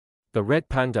The red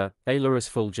panda, Ailurus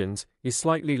fulgens, is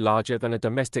slightly larger than a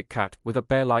domestic cat with a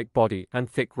bear-like body and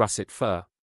thick russet fur.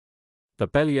 The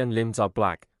belly and limbs are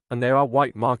black, and there are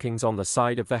white markings on the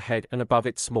side of the head and above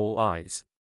its small eyes.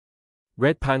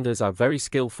 Red pandas are very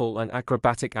skillful and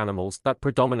acrobatic animals that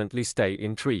predominantly stay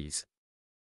in trees.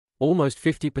 Almost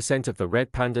 50% of the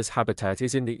red panda's habitat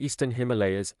is in the eastern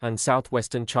Himalayas and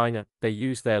southwestern China. They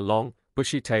use their long,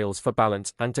 bushy tails for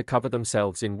balance and to cover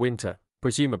themselves in winter,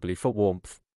 presumably for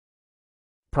warmth.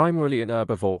 Primarily an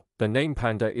herbivore, the name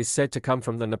panda is said to come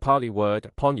from the Nepali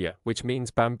word ponya, which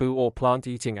means bamboo or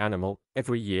plant-eating animal.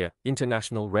 Every year,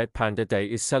 International Red Panda Day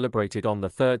is celebrated on the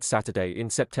third Saturday in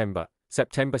September,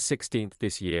 September 16th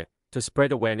this year, to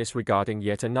spread awareness regarding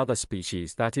yet another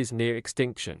species that is near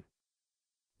extinction.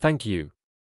 Thank you.